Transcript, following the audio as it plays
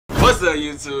What's up,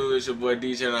 YouTube? It's your boy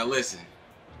DJ. Now listen,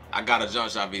 I got a jump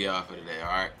shot video out for today,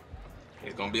 alright?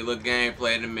 It's gonna be a little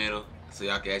gameplay in the middle, so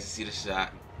y'all can actually see the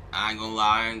shot. I ain't gonna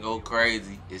lie, I ain't go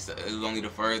crazy. It was only the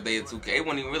first day of 2K. It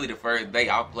wasn't even really the first day.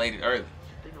 I played it early.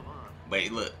 But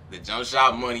look, the jump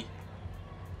shot money,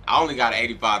 I only got an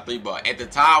 85 3-ball. At the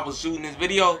time I was shooting this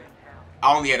video,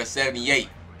 I only had a 78.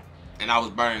 And I was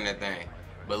burning that thing.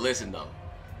 But listen though,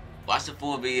 watch the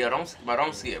full video. Don't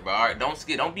skip, bro. Alright, don't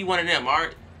skip. Don't be one of them,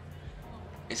 alright?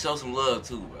 And show some love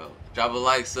too, bro. Drop a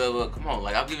like, sub up. Come on,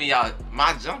 like I'm giving y'all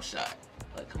my jump shot.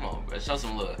 Like, come on, bro. Show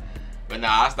some love. But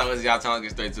nah, I'll stop with y'all telling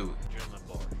get straight to it.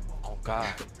 Oh God.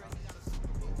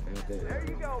 There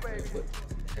you go, baby.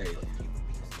 Hey.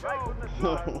 Right from the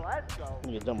start. Let's go.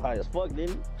 You jump high as fuck, didn't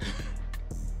you?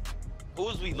 Who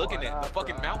was we looking at? The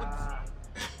fucking mountains?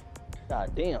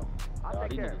 God damn. I'll Y'all, take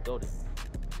these care. niggas go there.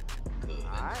 Good,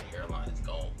 that hairline is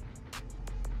gone.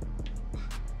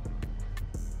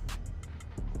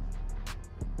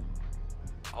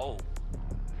 Oh.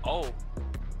 Oh.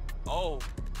 Oh.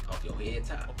 Off your head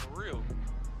top. Oh, for real.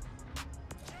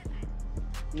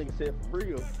 Nigga said for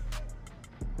real.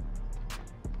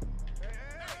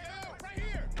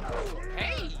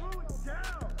 Hey.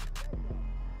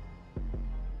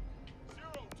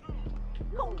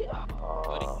 Don't get up.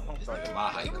 It's like my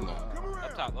height, come on.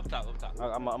 Up top, up top, up top.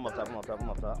 I'm up top.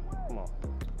 Come on.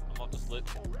 I'm off the slip.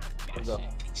 Let's go.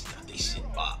 They shit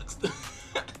boxed.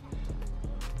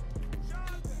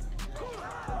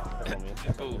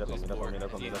 That's on me.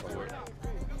 That's on me.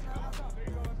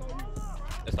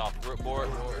 That's off grip board.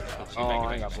 Oh,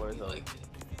 I ain't got boards. Like,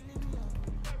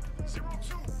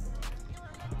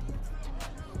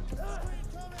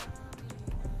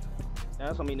 Yeah,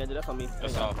 that's on me, Ninja. That's on me.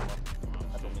 That's off.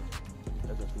 That's on me.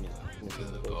 That's just me.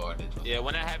 Yeah,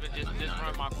 when that happens, just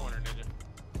run my corner, nigga.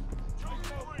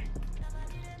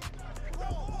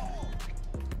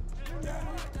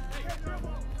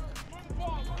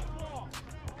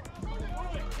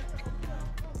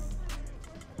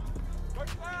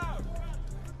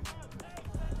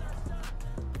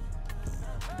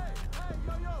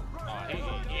 Oh, he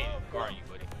ain't guarding you,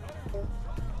 buddy.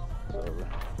 Whatever.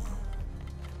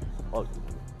 Oh.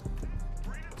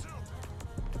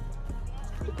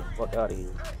 Get the fuck out of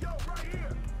here.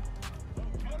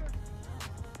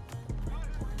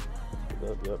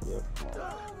 Yep. Come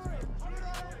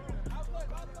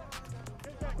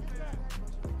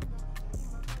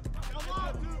on.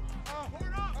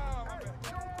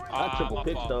 Not triple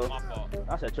picks though. My fault.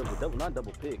 I said triple double, not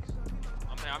double picks.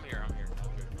 I'm here.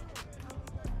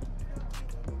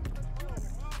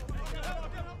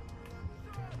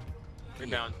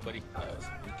 Rebound, buddy.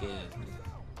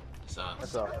 It's off.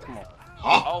 That's all. Come on.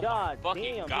 Oh, God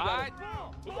fucking damn, God.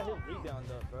 He got his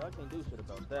rebound up, bro. I can't do shit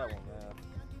about that one, man.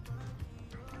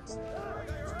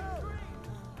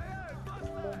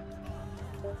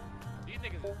 These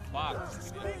niggas is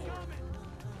boxed.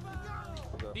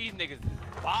 These niggas is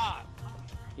boxed.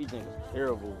 These niggas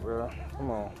terrible, bro. Come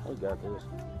on, we got this.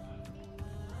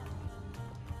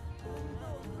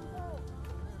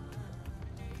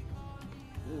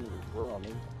 Bro, on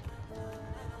me.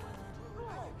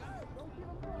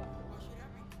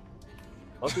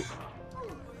 Okay.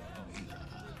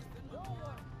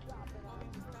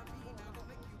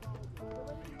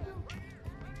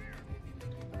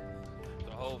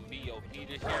 The whole BOP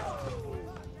this year.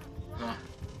 Huh?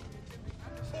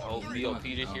 The whole BOP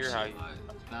this year. How you?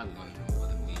 Probably gonna even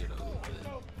want to meet it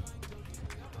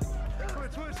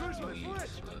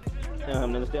Stay on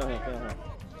him, nigga. Stay on him.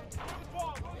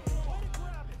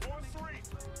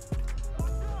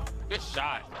 Good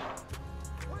shot.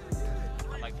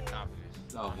 I like the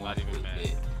confidence. I'm not even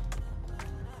mad.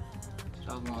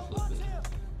 That was one foot bit.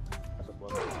 That's a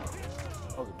fuck.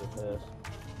 That was a good pass.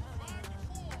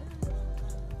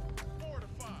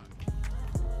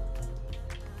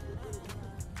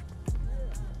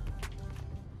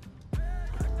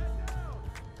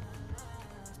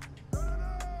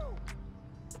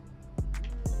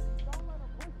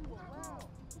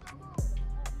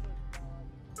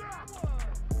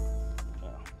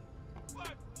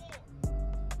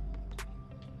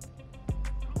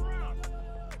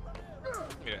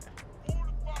 Yeah.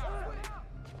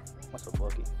 That's a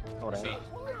bucket. Oh, that See. ain't.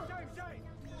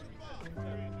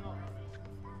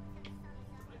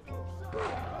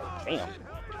 Damn.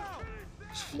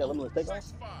 You got limitless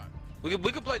takeoff? We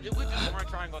could play. We just run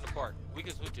triangle in the park. We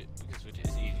can switch it. It's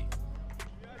easy.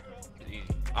 It's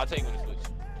easy. I'll take when to switch.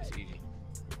 It's easy.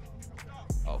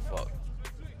 Oh fuck.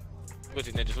 Switch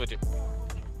it, Ninja. Switch it. Oh,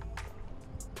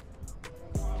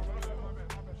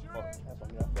 that's on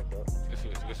me. I fucked up. Good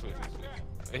switch.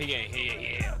 He ain't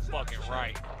here. Yeah, fucking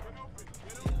right.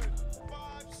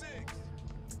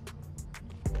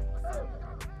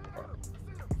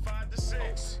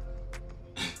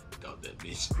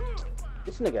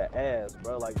 This nigga ass,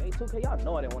 bro. Like, hey, 2K, y'all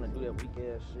know I didn't want to do that weak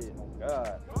ass shit. Oh,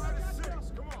 God.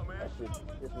 That shit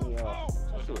pissed me off.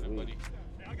 That shit weak.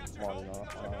 Come on, you know.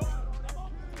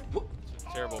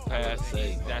 Terrible pass.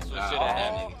 That's what should have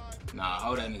happened. Nah,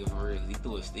 hold that nigga for real. He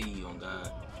threw a Steve on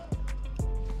God.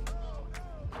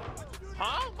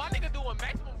 Huh? My nigga doing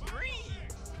maximum green.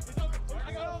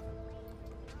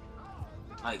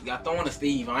 Like, y'all throwing a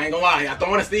Steve. I ain't gonna lie. Y'all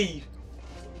throwing a Steve.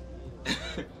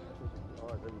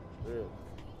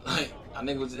 Like, I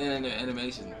nigga was in there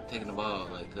animation taking the ball.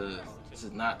 Like, cuz this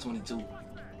is not 22.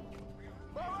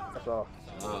 That's all.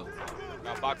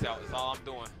 Got box out. That's all I'm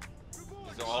doing.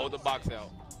 Just gonna hold the box out.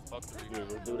 Fuck the Yeah,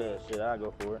 let's do that shit. I'll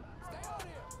go for it.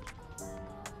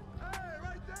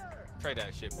 Trade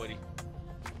that shit, buddy.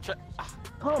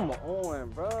 Come on,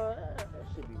 bro. That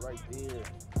should be right there.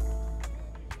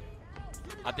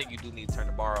 I think you do need to turn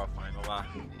the bar off, I ain't gonna lie.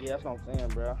 Yeah, that's what I'm saying,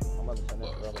 bro. I'm about to turn this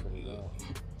off.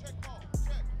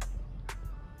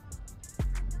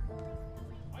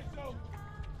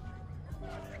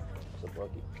 It's a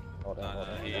bucket. Hold on, hold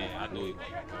on. Yeah, I knew he was.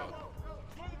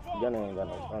 Gunna ain't got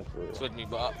no dunk for it. Switch me,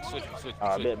 bro. Switch me.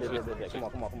 Alright, bet. Come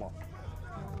on.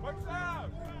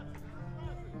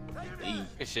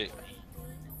 Good shit.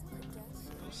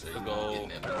 Let's go.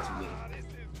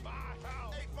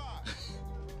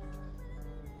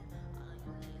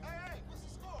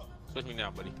 Switch me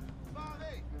now, buddy.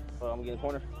 I'm getting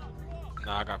corner.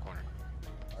 Nah, I got corner.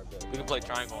 Right, We can play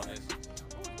triangle on this.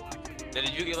 Then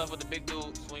if you get left with the big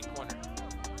dude, swing corner.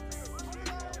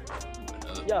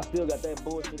 Y'all still got that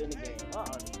bullshit in the game. I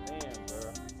understand,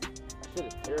 bro. That shit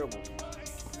is terrible.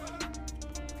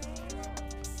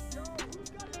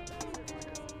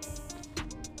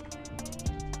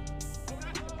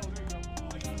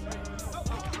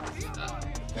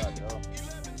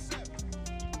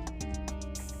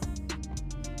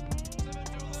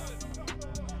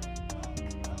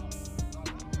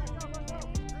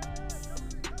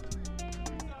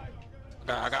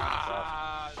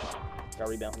 Got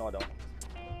rebound. No, I don't.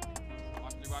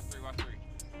 Watch three.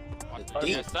 It's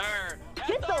Yes, sir.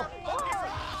 Get the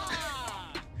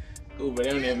fuck! Cool, but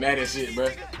they on that mad as shit, bro.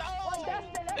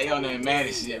 They on that mad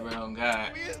as shit, bro. On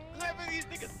God. We slapping these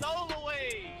niggas soul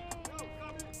away.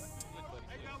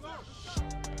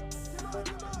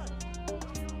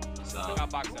 So, I got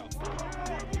box out.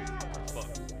 Fuck.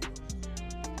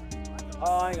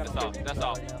 Oh, I ain't got That's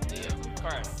all. yeah.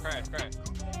 Crash.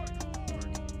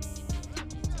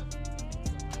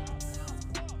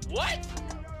 What?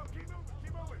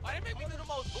 Why did they make me do the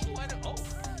most? Ooh, I didn't.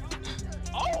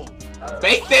 Oh!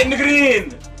 Bake that nigga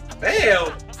in!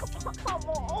 Fail! Come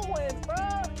on, Owen, bro!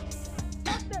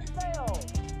 Fuck that fail!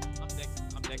 I'm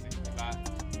dexing. Bye.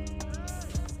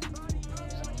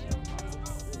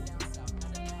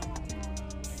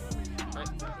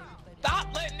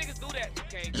 Stop letting niggas do that,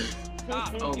 okay?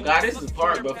 Stop. Oh God, this is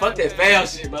park, bro. Fuck that fail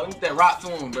shit, bro. Let me get that rock to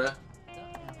him, bro.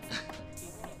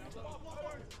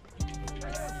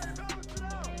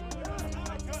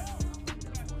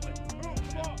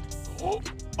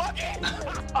 Bucket!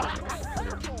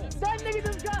 That nigga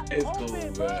just got It's open,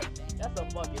 cool, bro. bro. That's a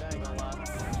bucket, I ain't gonna lie.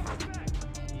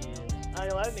 Yeah. I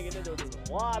ain't gonna lie, that nigga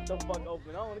just wide the fuck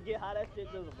open. I don't wanna get how that shit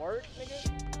just work, nigga.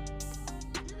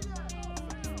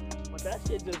 But that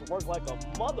shit just worked like a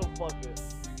motherfucker.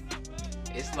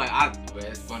 It's like, but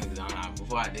it's funny because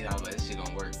before I did, I was like, this shit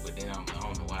gonna work. But then I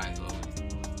don't know why I go.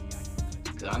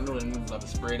 Because I know the niggas about to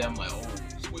spray that. I'm like, oh,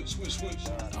 switch.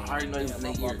 I already know he was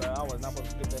in that year. I was not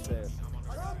supposed to skip that fast.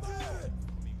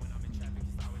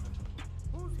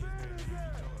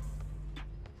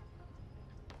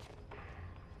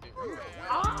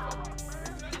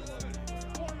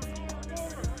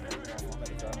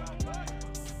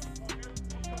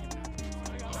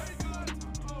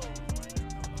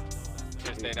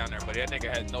 Just stay down there, buddy. That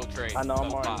nigga has no trade. I know, I'm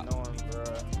No already pop. knowing, bro.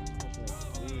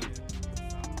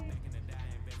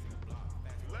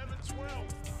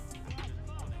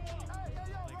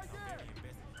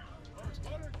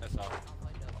 That's all.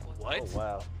 What? Oh,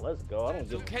 wow. Let's go. I don't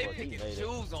give a 2K fuck. He picking made it.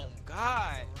 shoes on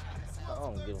God. I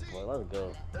don't give a fuck. Let's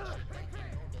go.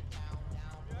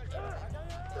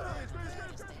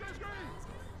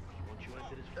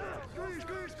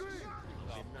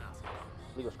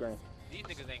 Legal screen. These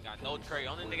niggas ain't got no trade.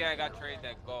 Only nigga that got trade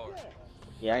that guard.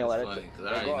 Yeah, I ain't gonna It's let funny, that. because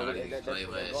I already know these play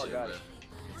last shit, bro.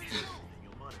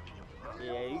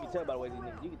 Yeah, you can tell by the way these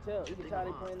niggas. You can tell how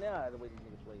they playing now. The way these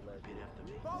niggas played last year.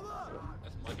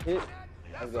 That's money. Hit.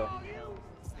 Let's go.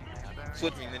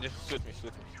 Switch me, ninja. Switch me.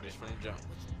 Just playing jump.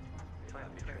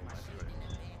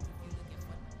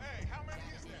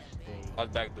 Out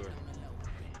the back door.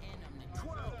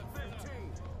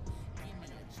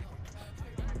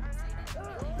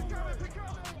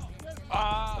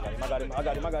 Ah! I got him.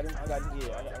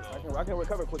 Yeah, I can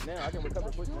recover quick now.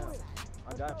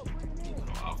 I got you.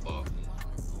 My fault.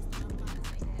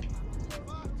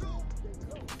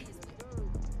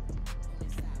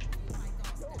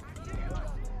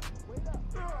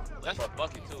 That's a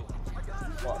bucket too.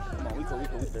 Watch. Come on, we straight.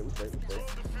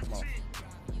 Come on.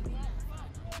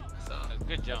 So,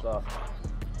 Good jump. That's off.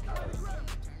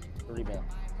 Rebound.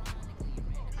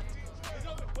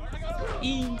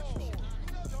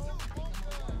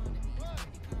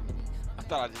 I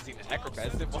thought I just seen the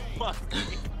acrobat symbol.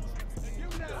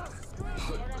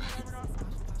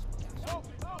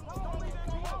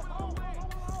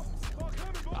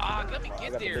 Ah, let me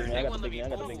get there. They won't let me I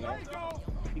got the big man.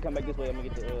 You come back this way, I'm gonna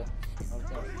get the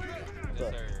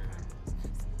Yes, sir.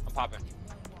 I'm popping.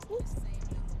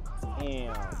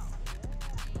 Damn.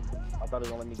 I thought it was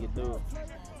gonna let me get through.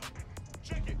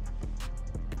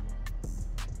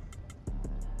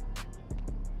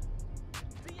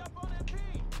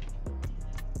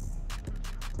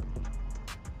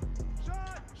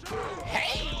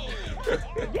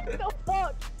 Get the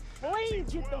fuck!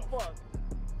 Please get the fuck!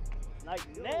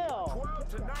 Like now!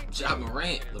 Ja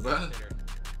Morant, bro.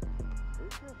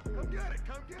 Come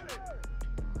get it.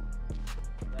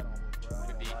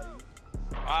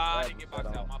 Ah, I didn't get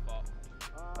boxed out. My fault.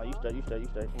 Oh, you straight.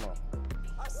 Come on.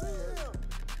 I see him.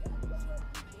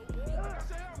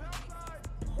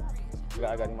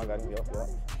 I got him. Yo.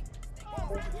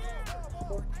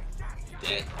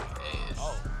 That ass.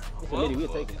 Oh. It's a midi, we'll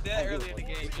take it. That early in the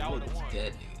game, y'all would have won.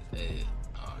 That nigga's ass.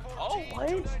 Oh,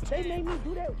 What? They made me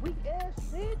do that weak ass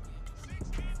shit?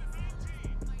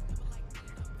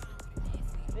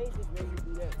 They just made me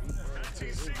do that weak ass shit.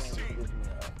 This game pissed me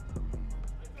off.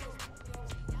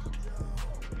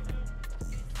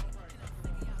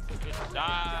 good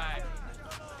shot.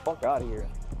 Fuck out of here.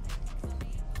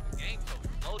 The game's so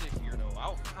slow this year, though. I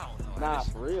don't know. Nah,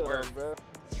 for real, Where- bro.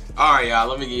 Alright, y'all,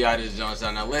 let me give y'all this jump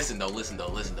shot. Now, listen, though.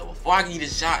 Before I give you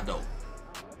this shot, though,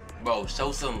 bro,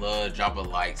 show some love, drop a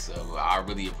like, so I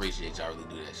really appreciate y'all really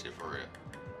do that shit for real.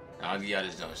 Now, I'll give y'all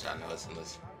this jump shot. Now, listen.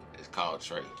 It's called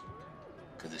Trey.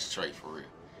 Because it's Trey for real.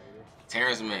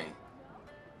 Terrence Mann.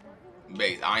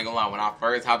 Base. I ain't gonna lie, when I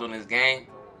first hopped on this game,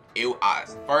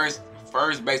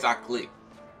 first base I clicked,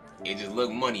 it just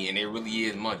looked money, and it really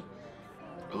is money.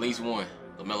 Release 1,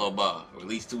 LaMelo Ball.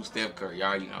 Release 2, Steph Curry. Y'all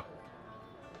already know.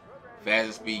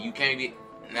 Faster speed. You can't be.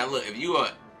 Now look, if you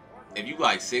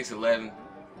like 6'11"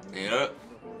 and up,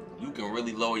 you can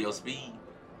really lower your speed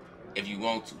if you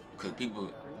want to.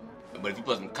 But if you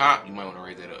put some comp, you might want to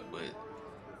raise that up. But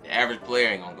the average player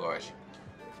ain't gonna guard you.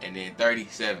 And then 30,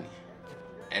 70.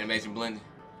 Animation blending,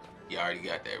 you already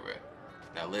got that, bro.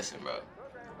 Now listen, bro.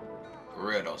 For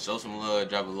real though, show some love,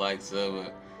 drop a like, sub,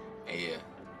 and yeah.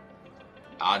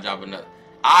 I'll drop another.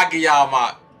 I'll give y'all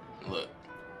my look.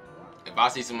 If I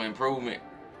see some improvement,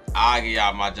 I'll give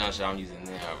y'all my jump shot I'm using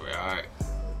now, bro. Alright.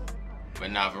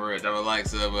 But nah, for real, drop a like,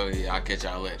 sub, yeah, I'll catch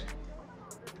y'all later.